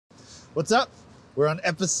What's up? We're on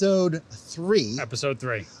episode 3. Episode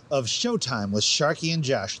 3 of Showtime with Sharkey and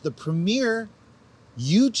Josh, the premier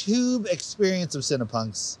YouTube experience of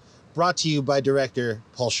Cinepunx, brought to you by director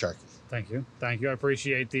Paul Sharkey. Thank you. Thank you. I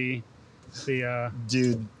appreciate the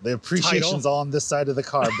Dude, the appreciation's title. all on this side of the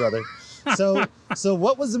car, brother. So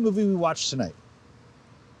what was the movie we watched tonight?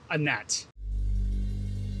 Annette.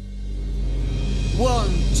 1,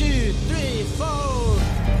 2, 3, 4.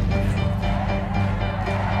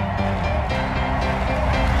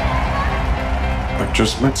 I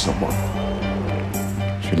just met someone.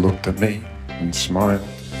 She looked at me and smiled.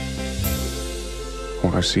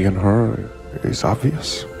 What I see in her is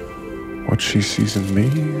obvious. What she sees in me,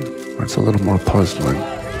 it's a little more puzzling.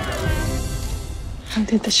 How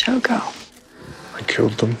did the show go? I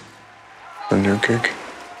killed them. A new gig.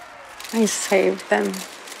 I saved them.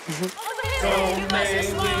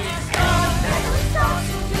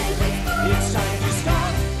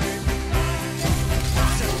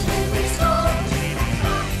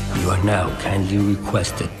 You are now kindly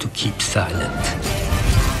requested to keep silent.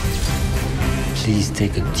 Please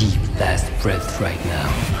take a deep last breath right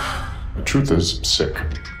now. The truth is, I'm sick.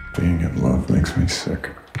 Being in love makes me sick.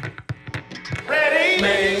 Ready?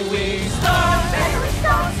 May we start? May we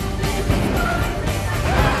start?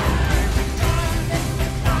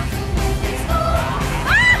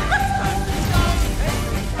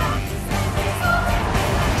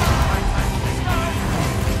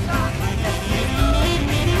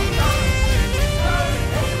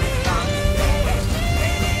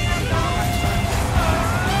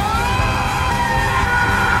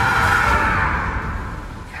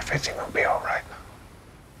 Everything will be all right.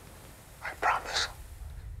 I promise.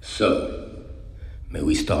 So, may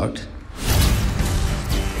we start?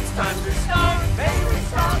 It's time to start. May we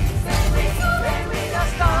start? May we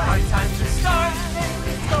start? Our time to start. May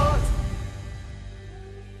we start?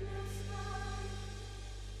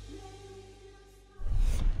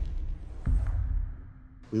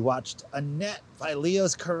 We watched Annette by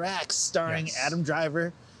Leos Carax, starring Yes. Adam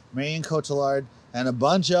Driver, Marion Cotillard, and a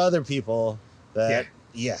bunch of other people that,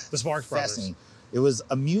 The Sparks Brothers. fascinating. It was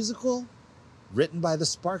a musical written by the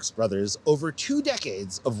Sparks Brothers over 2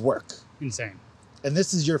 decades of work. Insane. And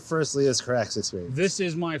this is your first Leos Carax experience. This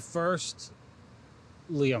is my first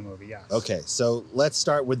Leo movie, yes. Okay, so let's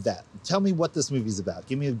start with that. Tell me what this movie's about.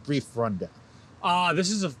 Give me a brief rundown. This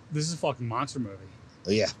is a fucking monster movie.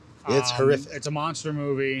 Oh, yeah, it's horrific. It's a monster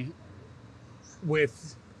movie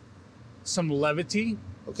with some levity,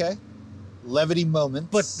 Okay, levity moments,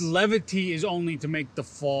 but levity is only to make the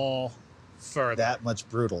fall further. that much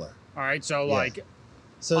brutaler. All right, so Yeah. like,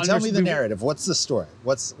 So tell me the Understood. narrative. What's the story?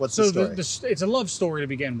 What's so the story? it's a love story to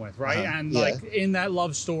begin with, right? Uh-huh, And yeah. like in that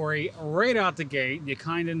love story, right out the gate, you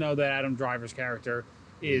kind of know that Adam Driver's character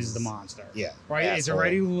is the monster. Yeah, Right. It's asshole.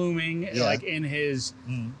 already looming, Yeah. like in his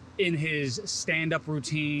Mm. stand-up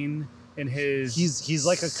routine, in his He's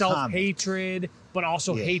like a self-hatred, but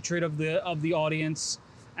also Yeah. hatred of the audience,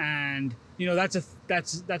 and you know that's a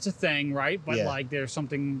thing, right? But Yeah. like there's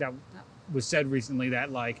something that was said recently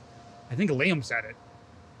that like I think Liam said it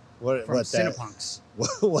What from that? Cinepunx.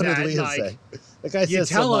 What did that, Liam like, say? The guy You says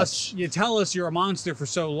so tell much. us you're a monster for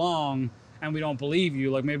so long, and we don't believe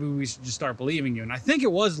you. Like maybe we should just start believing you. And I think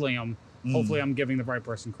it was Liam. Mm. Hopefully, I'm giving the right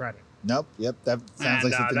person credit. Nope. Yep. That sounds And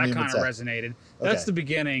like something that Liam would kind of say. resonated. That's Okay. the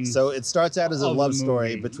beginning. So it starts out as a of love the story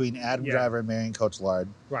movie. between Adam Yeah. Driver and Marion Cotillard.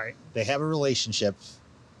 Right. They have a relationship,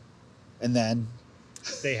 and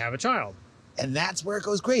They have a child. that's where it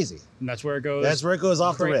goes crazy. And that's where it goes. That's where it goes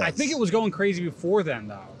off the rails. I think it was going crazy before then,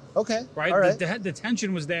 though. Okay. Right? All right. The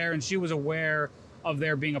tension was there, and she was aware of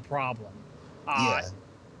there being a problem. Yeah.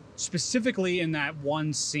 Specifically in that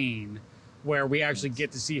one scene where we actually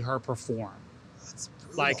get to see her perform. That's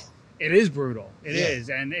brutal. Like, it is brutal. It Yeah. is,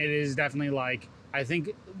 and it is definitely like, I think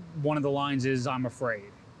one of the lines is, "I'm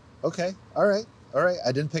afraid." Okay. All right. All right.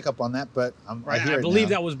 I didn't pick up on that, but I Right? hear I it believe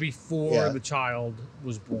now. that was before Yeah. the child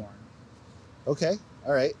was born. Okay.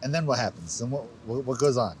 All right. And then what happens? And what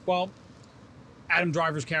goes on? Well, Adam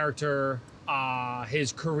Driver's character,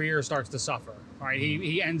 his career starts to suffer. Right?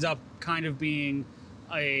 He ends up kind of being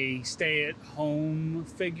a stay-at-home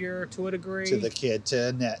figure to a degree. To the kid, to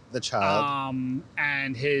Annette, the child.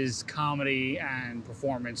 And his comedy and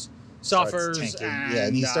performance starts suffers. tanking. And, Yeah,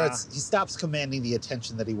 and he stops commanding the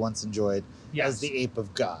attention that he once enjoyed as the Ape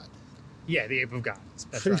of God. Yeah, the Ape of God.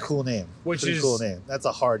 That's Pretty right. cool name. Which Pretty is- cool name. That's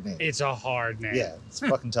a hard name. It's a hard name. Yeah, it's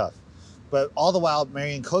fucking tough. But all the while,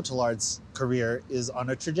 Marion Cotillard's career is on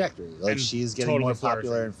a trajectory. Like, And she's getting totally more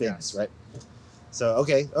popular and flourishing, famous, yes. right? So,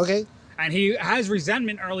 okay. And he has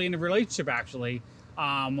resentment early in the relationship, actually,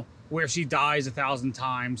 where she dies 1,000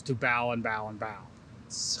 times to bow and bow and bow.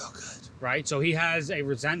 So good. right? So he has a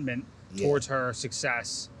resentment Yeah. towards her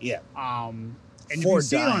success. Yeah. And you For can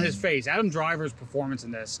see it on his dying. face. Adam Driver's performance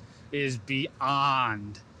in this is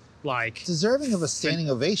beyond, like, Deserving of a standing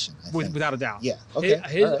ovation, I think. without a doubt. Yeah. Okay.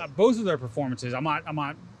 His, all right. both of their performances. I'm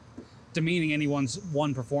not demeaning anyone's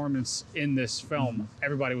one performance in this film. Mm-hmm.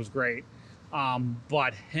 Everybody was great,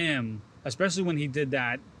 but him, especially when he did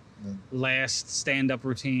that last stand-up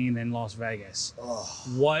routine in Las Vegas. Oh,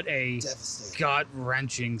 What a devastating.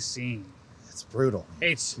 gut-wrenching scene. It's brutal.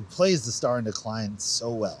 It's He plays the star in decline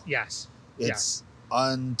so well. yes, It's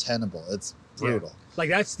untenable. It's brutal. like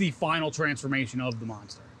that's the final transformation of the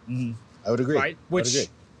monster, Mhm. I would agree. right? I would Which agree.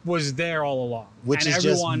 was there all along, Which and is just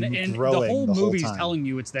everyone in the growing whole the whole movie's time. telling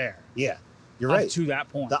you it's there. Yeah, you're Up right. to that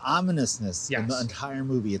point. The ominousness in the Yes. entire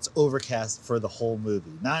movie, it's overcast for the whole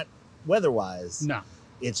movie. Not weather-wise. No.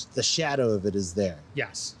 It's the shadow of it is there.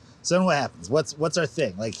 Yes. So then what happens? What's our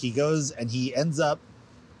thing? Like he goes and he ends up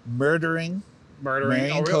murdering Marion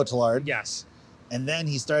really? Cotillard. Yes. And then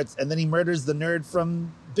he murders the nerd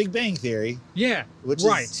from Big Bang Theory. Yeah. Which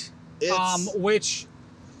right. is it's, Which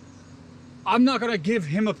I'm not gonna give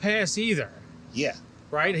him a pass either. yeah.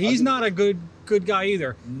 Right? I'll He's give not a good guy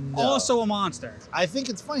either. No. Also a monster. I think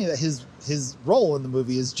it's funny that his role in the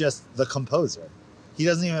movie is just the composer. He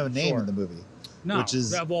doesn't even have a name Sure. in the movie. No. Which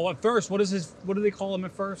is well, at first, what do they call him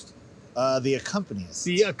at first? the accompanist.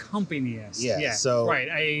 The accompanist. Yeah, so- right,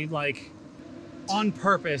 a like on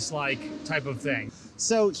purpose like type of thing.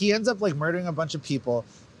 So he ends up like murdering a bunch of people,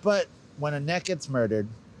 but when Annette gets murdered,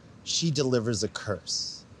 she delivers a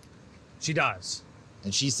curse. She does.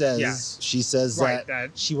 And she says Yes. Right,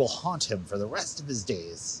 that she will haunt him for the rest of his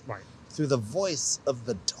days Right. through the voice of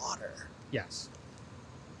the daughter. Yes.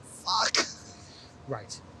 Fuck.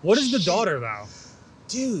 Right. What is the Shit. daughter though?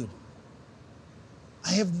 Dude, I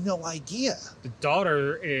have no idea. The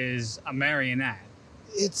daughter is a marionette.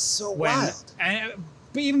 It's so When wild. and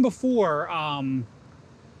but even before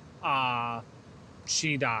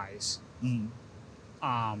she dies, Mhm.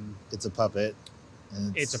 It's a puppet.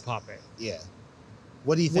 And it's a puppet. Yeah.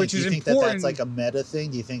 What do you think? Which Do you is think that that's important. like a meta thing?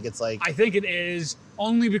 Do you think it's like I think it is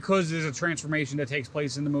only because there's a transformation that takes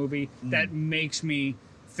place in the movie that makes me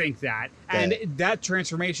think that. And That- that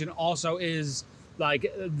transformation also is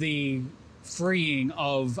like the freeing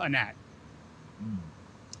of Annette.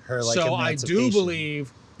 her like So I do emancipation?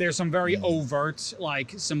 believe there's some very Yeah. overt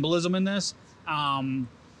like symbolism in this. And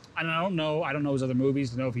I don't know his other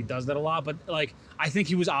movies to know if he does that a lot, but like I think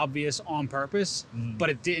he was obvious on purpose, but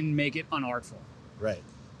it didn't make it unartful. Right.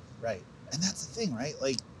 Right. And that's the thing, right?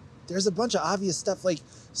 Like there's a bunch of obvious stuff like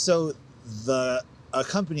so the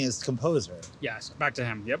accompanist composer, Yes, back to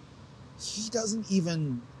him. Yep. he doesn't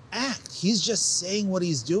even act. He's just saying what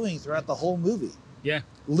he's doing throughout the whole movie. Yeah.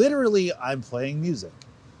 Literally, I'm playing music.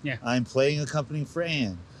 Yeah. I'm playing accompanying for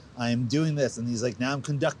Anne. I'm doing this. And he's like, now I'm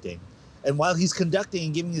conducting. And while he's conducting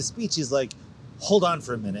and giving his speech, he's like, hold on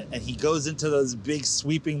for a minute. And he goes into those big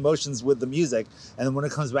sweeping motions with the music. And then when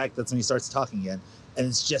it comes back, that's when he starts talking again. And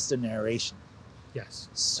it's just a narration. Yes.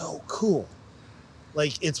 So cool.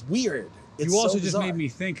 Like, it's weird. It's You also so just bizarre. made me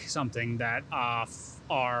think something that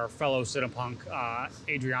our fellow Cinepunx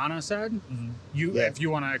Adriana said. Yeah. If you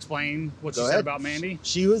want to explain what Go she ahead. said about Mandy.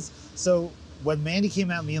 She was, so when Mandy came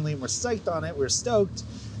out, me and Liam were psyched on it. We were stoked.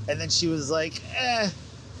 And then she was like,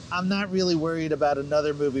 I'm not really worried about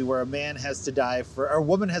another movie where a man has to die for, or a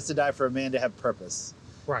woman has to die for a man to have purpose.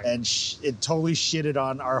 Right. And it totally shitted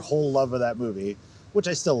on our whole love of that movie, which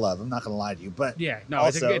I still love. I'm not going to lie to you. But Yeah, no,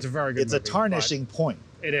 also, it's a very good It's movie, a tarnishing point.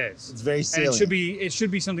 but it is. It's very And salient. it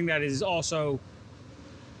should be something that is also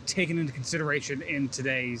taken into consideration in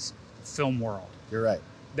today's film world. You're right.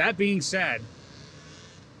 That being said,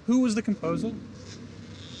 who was the composer?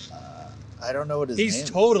 I don't know what his name He's is.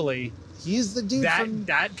 totally He's the dude from...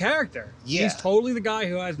 that character. Yeah. He's totally the guy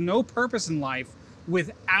who has no purpose in life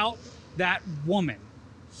without that woman.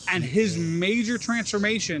 And his major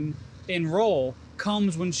transformation in role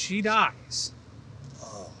comes when she dies.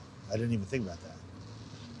 Oh, I didn't even think about that.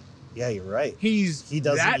 Yeah, you're right. He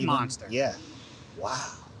Doesn't that even- monster. Yeah.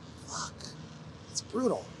 Wow. Fuck. It's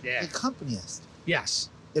brutal. Yeah. The accompanist. Yes.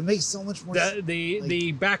 It makes so much more sense.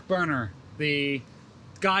 The back burner, the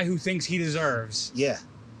guy who thinks he deserves, Yeah.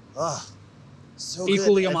 Oh, so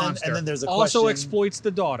equally good. a And monster. then there's a also question, exploits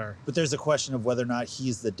the daughter. but there's a question of whether or not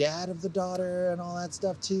he's the dad of the daughter and all that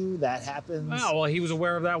stuff too. That happens. Oh, well, he was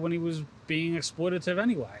aware of that when he was being exploitative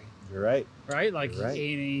anyway, You're right. right? Like, You're right.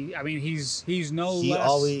 he's no He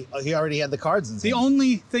less. he already had the cards in his The hand.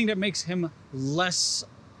 only thing that makes him less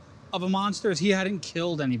of a monster is he hadn't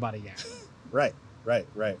killed anybody yet. Right. But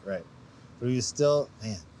he was still,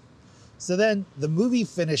 man. So then the movie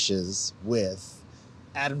finishes with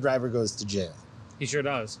Adam Driver goes to jail. He sure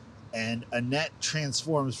does. And Annette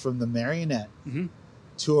transforms from the marionette Mhm.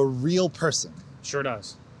 to a real person. Sure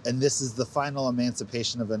does. And this is the final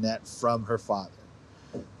emancipation of Annette from her father.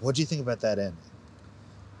 What do you think about that ending?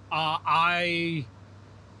 I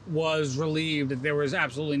was relieved that there was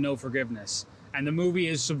absolutely no forgiveness. And the movie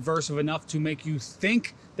is subversive enough to make you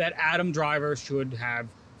think that Adam Driver should have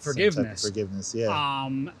forgiveness. Some type of forgiveness, yeah.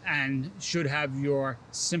 And should have your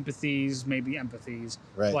sympathies, maybe empathies.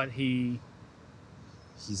 Right. But he's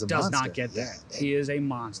a does monster. not get Yeah. that. He is a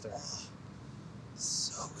monster.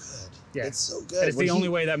 So good. Yeah. It's so And good. it's the only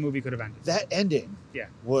way that movie could have ended. That ending Yeah.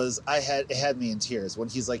 was, it had me in tears. When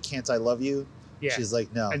he's like, can't I love you? Yeah. She's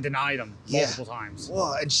like, no. And denied him Yeah. multiple times.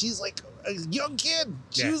 Whoa, and she's like a young kid.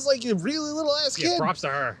 She Yeah. was like a really little ass kid. Yeah, props to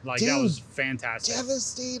her. Like, that Dude, was fantastic.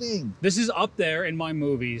 Devastating. This is up there in my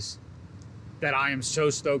movies that I am so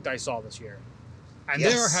stoked I saw this year. And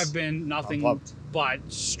Yes. there have been I'm nothing pumped. but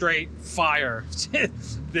straight fire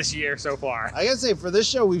this year so far. I gotta say, for this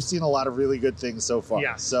show, we've seen a lot of really good things so far.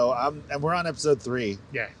 Yeah. So and we're on episode 3.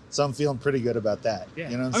 Yeah. So I'm feeling pretty good about that. Yeah.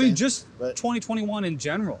 You know what I'm I saying? mean, just But 2021 in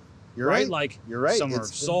general. you're right. Like, You're right. Summer of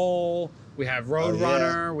It's been- Soul. We have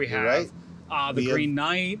Roadrunner. We You're have right. The We have Green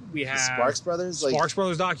Knight. We the have Sparks Brothers. Like, Sparks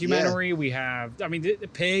Brothers documentary. We have, I mean, the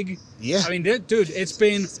Pig. yeah. I mean, dude, it's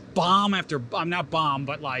been bomb after, I'm not bomb,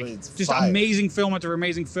 but like It's just fire. amazing film after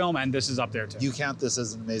amazing film, and this is up there too. You count this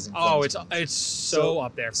as an amazing film. Oh, to me. it's so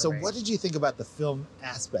up there for So me. what did you think about the film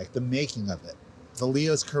aspect, the making of it, the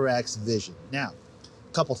Leos Carax vision? Now,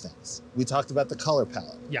 a couple things. We talked about the color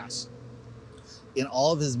palette. Yes. In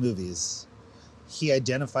all of his movies, he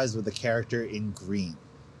identifies with the character in green.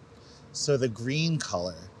 So the green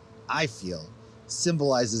color, I feel,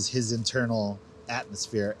 symbolizes his internal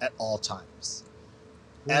atmosphere at all times.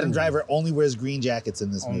 Adam Ooh. Driver only wears green jackets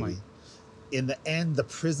in this Only. movie. In the end, the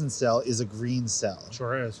prison cell is a green cell.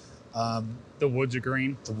 Sure is. Um, The woods are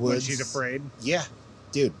green. The When woods. she's afraid. yeah,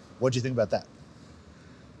 dude, what'd you think about that?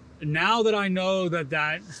 Now that I know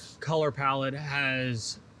that color palette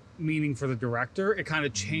has meaning for the director, it kind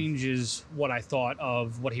of changes what I thought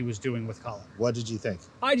of what he was doing with color. What did you think?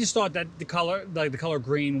 I just thought that the color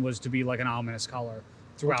green was to be like an ominous color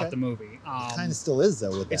throughout Okay. the movie. It kind of still is,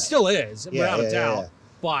 though, with that. It still is, Yeah, without yeah, a yeah, doubt. yeah.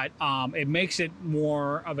 But it makes it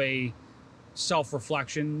more of a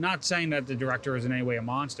self-reflection. Not saying that the director is in any way a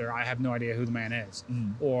monster. I have no idea who the man is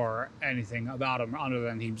Mhm. or anything about him other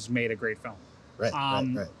than he's made a great film. Right,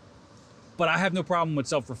 Um, right. But I have no problem with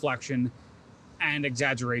self-reflection and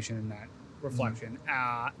exaggeration in that reflection.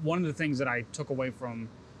 One of the things that I took away from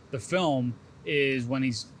the film is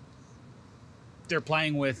when they're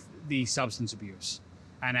playing with the substance abuse.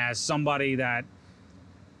 And as somebody that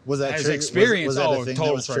Was that has trigger- experience, was that a thing that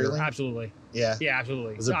total was trigger. triggering? Absolutely. Yeah. Yeah,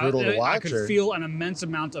 absolutely. Was it brutal to I watch, could or- feel an immense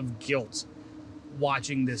amount of guilt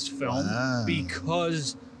watching this film Wow.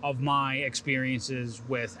 because of my experiences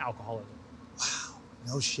with alcoholism. Wow.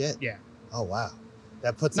 No shit. Yeah. Oh, wow.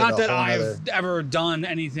 That puts it Not a that whole I've nother- ever done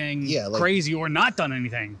anything Yeah, like- crazy or not done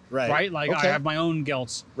anything. Right. Like I Okay. have my own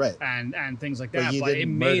guilts Right. and things like But that. you But it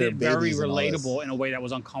didn't made murder it very babies and all this. relatable in a way that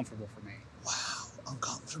was uncomfortable for me. Wow.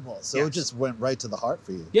 Uncomfortable. So Yes. it just went right to the heart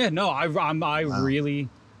for you. Yeah, no, I Wow. really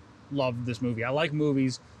love this movie. I like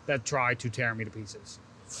movies that try to tear me to pieces.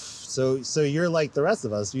 So you're like the rest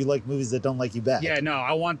of us. You like movies that don't like you back. Yeah, no,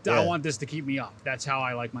 I want Yeah. this to keep me up. That's how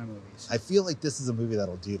I like my movies. I feel like this is a movie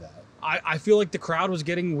that'll do that. I feel like the crowd was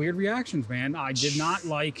getting weird reactions, man. I did not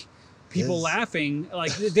like people Yes. laughing.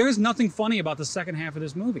 Like there's nothing funny about the second half of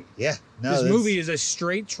this movie. Yeah. No, This that's- movie is a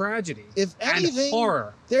straight tragedy. If anything, and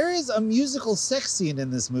horror. there is a musical sex scene in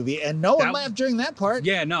this movie, and no one That- laughed during that part.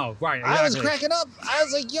 Yeah, no, right. I was exactly. cracking up. I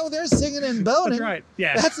was like, yo, they're singing and boning. That's right.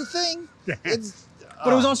 Yeah. That's the thing. It's,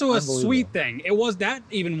 but it was also a unbelievable. sweet thing. It was that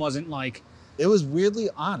even wasn't like It was weirdly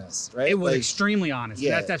honest, right? it was Like, extremely honest.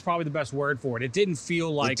 yeah. That's probably the best word for it. It didn't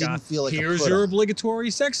feel like didn't feel like a here's put your on.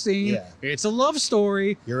 obligatory sex scene. Yeah. It's a love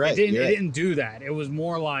story. You're right, It didn't. you're It right. didn't do that. It was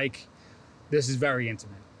more like this is very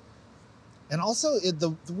intimate. And also,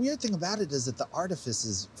 the weird thing about it is that the artifice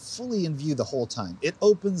is fully in view the whole time. It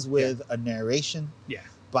opens with a narration Yeah.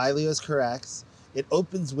 by Leos Carax. It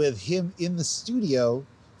opens with him in the studio.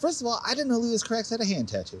 First of all, I didn't know Leos Carax had a hand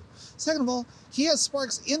tattoo. Second of all, he has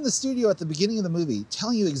Sparks in the studio at the beginning of the movie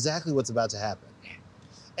telling you exactly what's about to happen.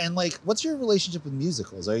 And like, what's your relationship with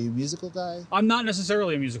musicals? Are you a musical guy? I'm not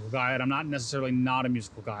necessarily a musical guy, and I'm not necessarily not a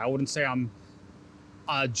musical guy. I wouldn't say I'm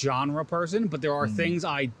a genre person, but there are things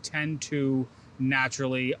I tend to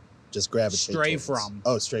naturally, Just gravitate Stray towards. from.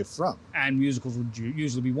 Oh, stray from. and musicals would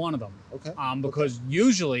usually be one of them. Okay. Because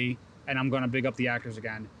usually, and I'm going to big up the actors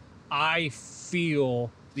again, I feel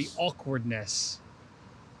the awkwardness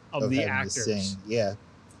of the having to actors. sing. Yeah,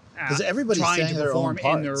 uh, 'Cause everybody trying sang to their own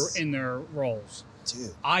perform parts. in their roles.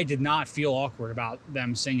 dude. I did not feel awkward about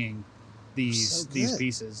them singing these So these good.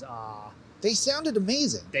 pieces. They sounded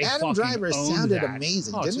amazing. They Adam fucking Driver owned sounded that.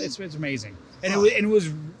 amazing, Oh, didn't it's amazing, and Fuck. it was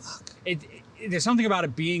there's something about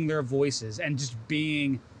it being their voices and just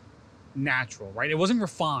being natural, right? It wasn't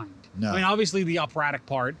refined. No. I mean, obviously the operatic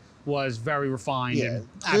part was very refined. Yeah, and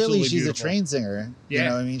clearly absolutely she's beautiful. a trained singer. Yeah. You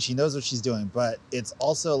know, what I mean, she knows what she's doing, but it's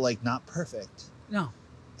also like not perfect, No,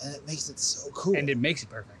 and it makes it so cool. and it makes it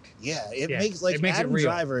perfect. Yeah, it Yeah, makes like it makes it Adam real.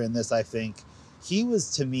 Driver in this. I think he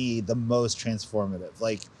was to me the most transformative.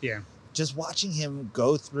 Like Yeah, just watching him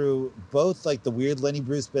go through both like the weird Lenny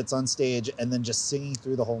Bruce bits on stage and then just singing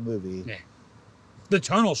through the whole movie. yeah. The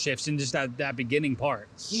tonal shifts in just that beginning part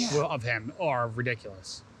Yeah. of him are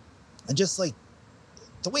ridiculous. And just like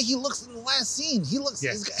the way he looks in the last scene, he looks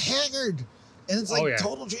Yeah. he's haggard, and it's like Oh, yeah.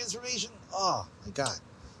 total transformation. Oh my god,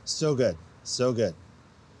 so good, so good.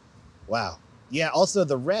 Wow. Yeah. Also,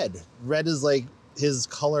 the red. Red is like his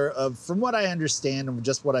color of, from what I understand and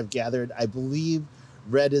just what I've gathered, I believe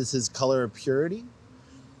red is his color of purity.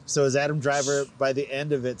 So as Adam Driver, by the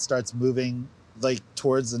end of it, starts moving like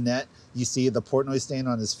towards the net, you see the Portnoy stain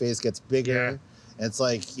on his face gets bigger. Yeah. And it's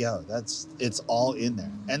like, yo, it's all in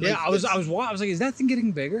there. And Yeah, like, I was it's- like, is that thing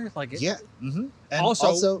getting bigger? Like, yeah. Mm-hmm. And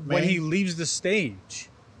also, when man, he leaves the stage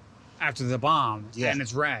after the bomb Yeah. and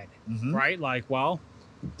it's red, Mhm. right? Like, well,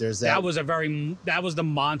 there's that was the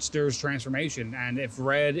monster's transformation. And if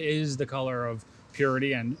red is the color of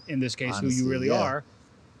purity, and in this case, who Honestly, you really yeah. are,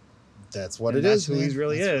 that's what and it that's is. who he man.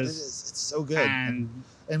 really That's what is. it is. It's so good. and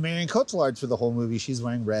And Marion Cotillard for the whole movie, she's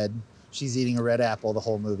wearing red. She's eating a red apple the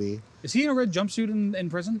whole movie. is he in a red jumpsuit in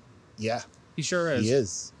prison? Yeah, He sure is. he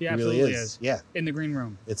is. He really absolutely is. is. Yeah, In the green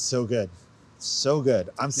room. it's so good. So good.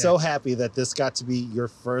 I'm so happy that this got to be your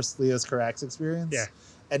first Leos Carax experience. Yeah.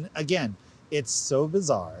 And again, it's so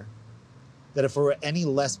bizarre that if it were any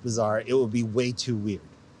less bizarre, it would be way too weird.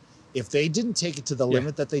 If they didn't take it to the Yeah.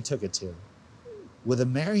 limit that they took it to, with a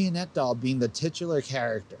marionette doll being the titular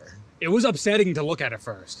character. It was upsetting to look at at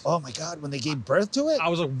first. Oh my God, when they gave birth to it? I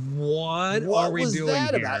was like, what are we was doing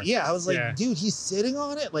that here? about? Yeah, I was like, Yeah. dude, he's sitting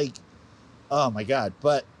on it? Like, oh my God.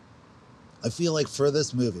 But I feel like for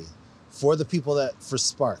this movie, for the people for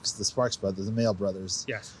Sparks, the Sparks brothers, the Male brothers,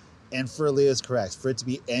 Yes. and for Leos Carax, for it to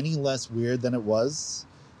be any less weird than it was,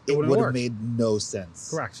 it wouldn't would have work. made no sense.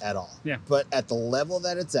 Correct. At all. Yeah. But at the level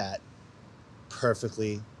that it's at,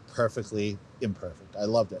 perfectly imperfect. I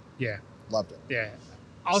loved it. Yeah. Loved it. Yeah.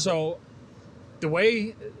 Also, the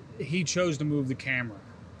way he chose to move the camera.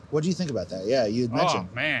 What do you think about that? Yeah, you had mentioned.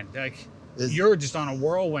 Oh man, like Is- you're just on a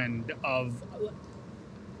whirlwind of.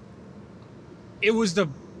 It was the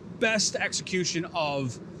best execution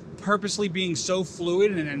of purposely being so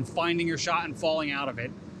fluid and then finding your shot and falling out of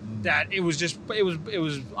it. That it was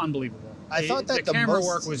unbelievable. I thought that the camera most-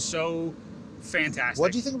 work was so fantastic.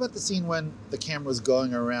 What do you think about the scene when the camera was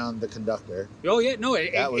going around the conductor? Oh yeah, no,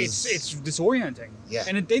 That was- it's disorienting. Yeah.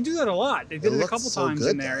 and they do that a lot. They did it a looked couple so times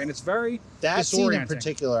good, in there, though. and it's very That scene in disorienting.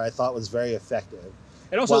 particular, I thought was very effective.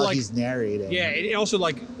 It also while like he's narrating. yeah, it also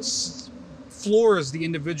like floors the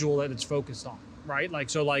individual that it's focused on, right? Like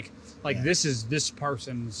so, like Yeah. this is this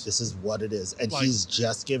person's. This is what it is, and Like- he's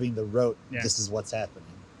just giving the rote. Yeah. This is what's happening.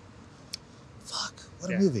 Fuck! What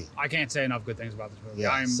Yeah. a movie. I can't say enough good things about this movie.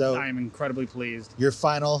 Yeah, so- I'm incredibly pleased. Your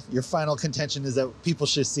final contention is that people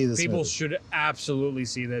should see this People movie. should absolutely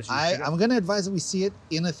see this. You should- I'm going to advise that we see it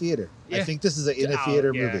in a theater. I Yeah. think this is in a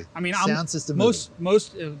theater yeah. movie. I mean, sound system most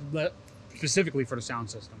specifically for the sound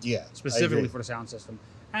system. movie. Yeah, I specifically agree. for the sound system,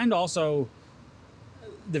 and also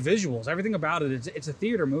the visuals. Everything about it. It's a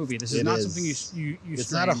theater movie. This is It not is. something you. It's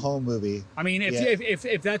stream. not a home movie. I mean, Yeah.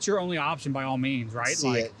 if that's your only option, by all means, right? See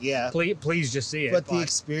like, it, yeah. please just see it. But the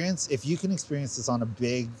experience, if you can experience this on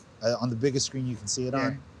on the biggest screen you can see it Yeah.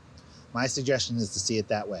 on, my suggestion is to see it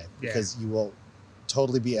that way Yeah. because you will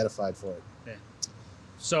totally be edified for it.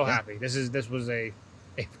 so Yeah. happy. This was a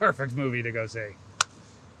perfect movie to go see.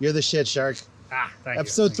 You're the shit, Shark. Thank you.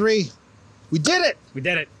 Episode Thank you. 3, we did it We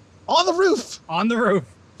did it on the roof. on the roof.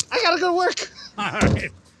 I gotta go to work. All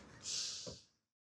right.